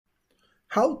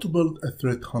How to build a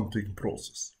threat hunting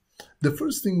process. The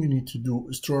first thing you need to do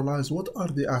is to realize what are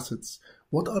the assets,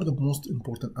 what are the most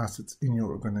important assets in your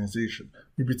organization.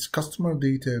 Maybe it's customer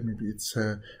data, maybe it's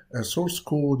a source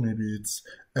code, maybe it's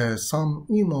some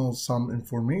emails, some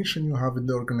information you have in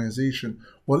the organization,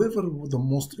 whatever the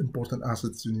most important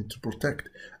assets you need to protect,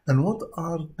 and what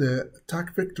are the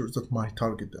attack vectors that might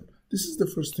target them. This is the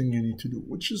first thing you need to do,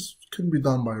 which can be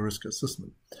done by risk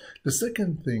assessment. The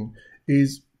second thing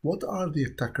is, what are the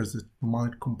attackers that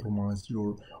might compromise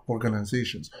your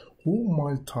organizations? Who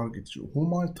might target you? Who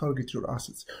might target your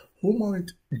assets? Who might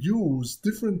use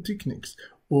different techniques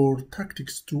or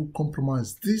tactics to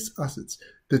compromise these assets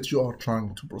that you are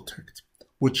trying to protect,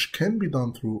 which can be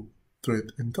done through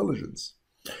threat intelligence.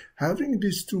 Having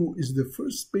these two is the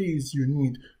first base you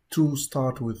need to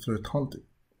start with threat hunting.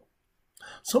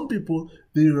 Some people,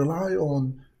 they rely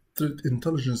on threat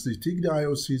intelligence. They take the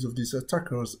IOCs of these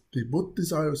attackers, they put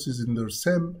these IOCs in their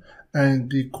SIEM,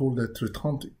 and they call that threat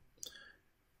hunting,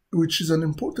 which is an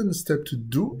important step to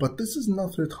do, but this is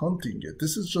not threat hunting yet.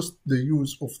 This is just the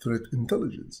use of threat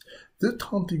intelligence. Threat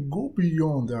hunting go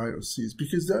beyond the IOCs,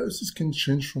 because the IOCs can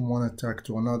change from one attack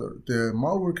to another. The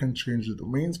malware can change, the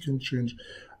domains can change,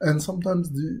 and sometimes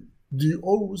they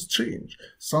always change.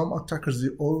 Some attackers, they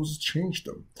always change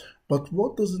them. But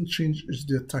what doesn't change is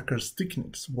the attacker's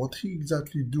techniques, what he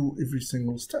exactly do every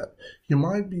single step. He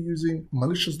might be using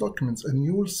malicious documents, and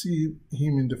you will see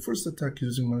him in the first attack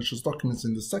using malicious documents,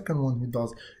 in the second one he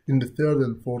does, in the third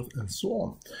and fourth, and so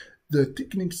on. The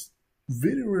techniques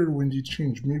very rare when they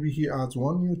change. Maybe he adds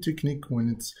one new technique when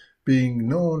it's being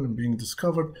known and being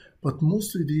discovered, but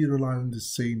mostly they rely on the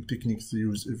same techniques they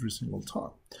use every single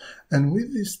time. And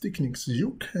with these techniques,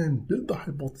 you can build a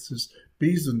hypothesis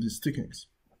based on these techniques.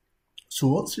 So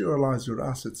once you realize your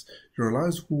assets, you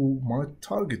realize who might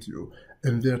target you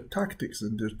and their tactics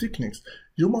and their techniques,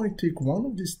 you might take one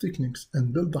of these techniques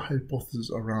and build a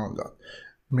hypothesis around that.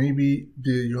 Maybe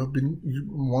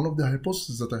one of the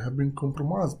hypotheses that I have been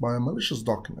compromised by a malicious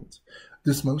document.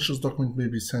 This malicious document may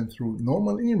be sent through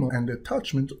normal email and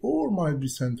attachment, or might be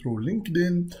sent through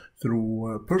LinkedIn,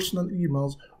 through personal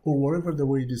emails, or whatever the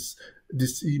way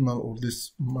this email or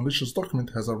this malicious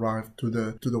document has arrived to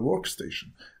the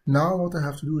workstation. Now what I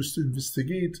have to do is to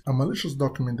investigate a malicious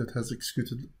document that has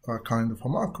executed a kind of a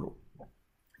macro.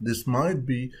 This might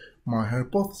be my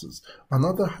hypothesis.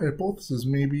 Another hypothesis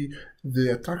may be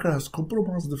the attacker has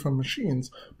compromised different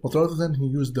machines, but rather than he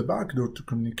used the backdoor to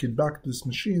communicate back to these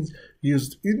machines, he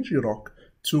used ngrok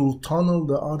to tunnel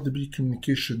the RDP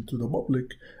communication to the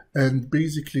public and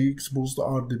basically expose the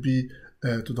RDP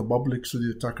to the public, so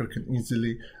the attacker can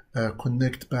easily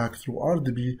connect back through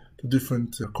RDP to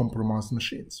different compromised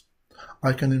machines.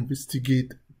 I can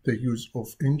investigate the use of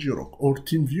ngrok or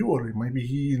TeamViewer. Maybe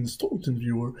he installed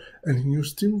TeamViewer and he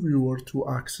used TeamViewer to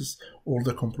access all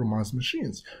the compromised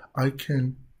machines. I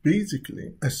can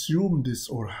basically assume this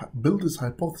or build this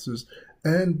hypothesis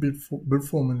and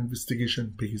perform an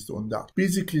investigation based on that.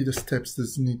 Basically, the steps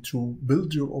that you need to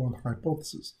build your own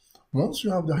hypothesis. Once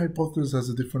you have the hypothesis, has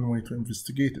a different way to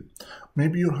investigate it.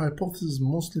 Maybe your hypothesis is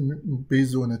mostly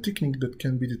based on a technique that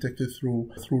can be detected through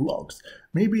logs.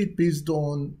 Maybe it's based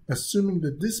on assuming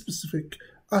that these specific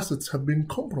assets have been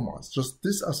compromised. Just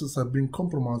these assets have been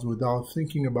compromised without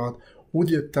thinking about who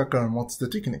the attacker and what's the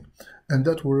technique. And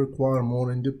that will require more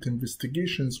in-depth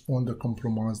investigations on the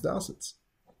compromised assets.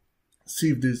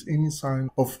 See if there's any sign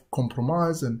of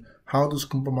compromise and how this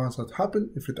compromise had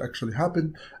happened, if it actually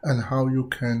happened, and how you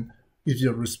can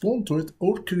either respond to it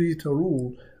or create a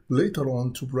rule later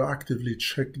on to proactively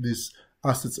check these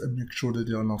assets and make sure that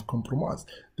they are not compromised.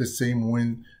 The same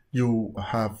when you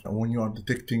are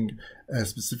detecting a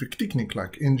specific technique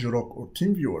like ngrok or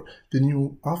TeamViewer,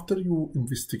 then after you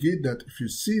investigate that, if you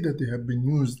see that they have been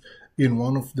used in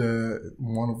one of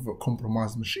the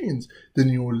compromised machines, then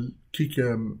you will kick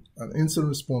an incident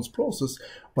response process.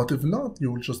 But if not,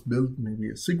 you will just build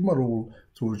maybe a Sigma rule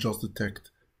to just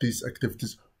detect these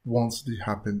activities once they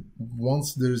happen.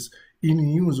 Once there's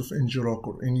any use of ngrok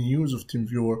or any use of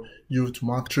TeamViewer, you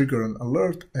automatically trigger an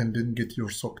alert and then get your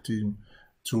SOC team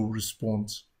to respond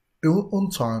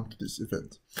on time to this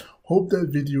event. Hope that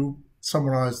video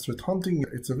summarized threat hunting.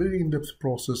 It's a very in-depth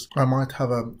process. I might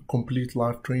have a complete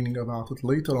live training about it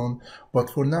later on, but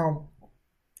for now,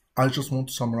 I just want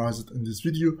to summarize it in this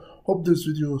video. Hope this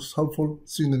video is helpful.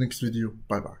 See you in the next video.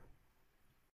 Bye bye.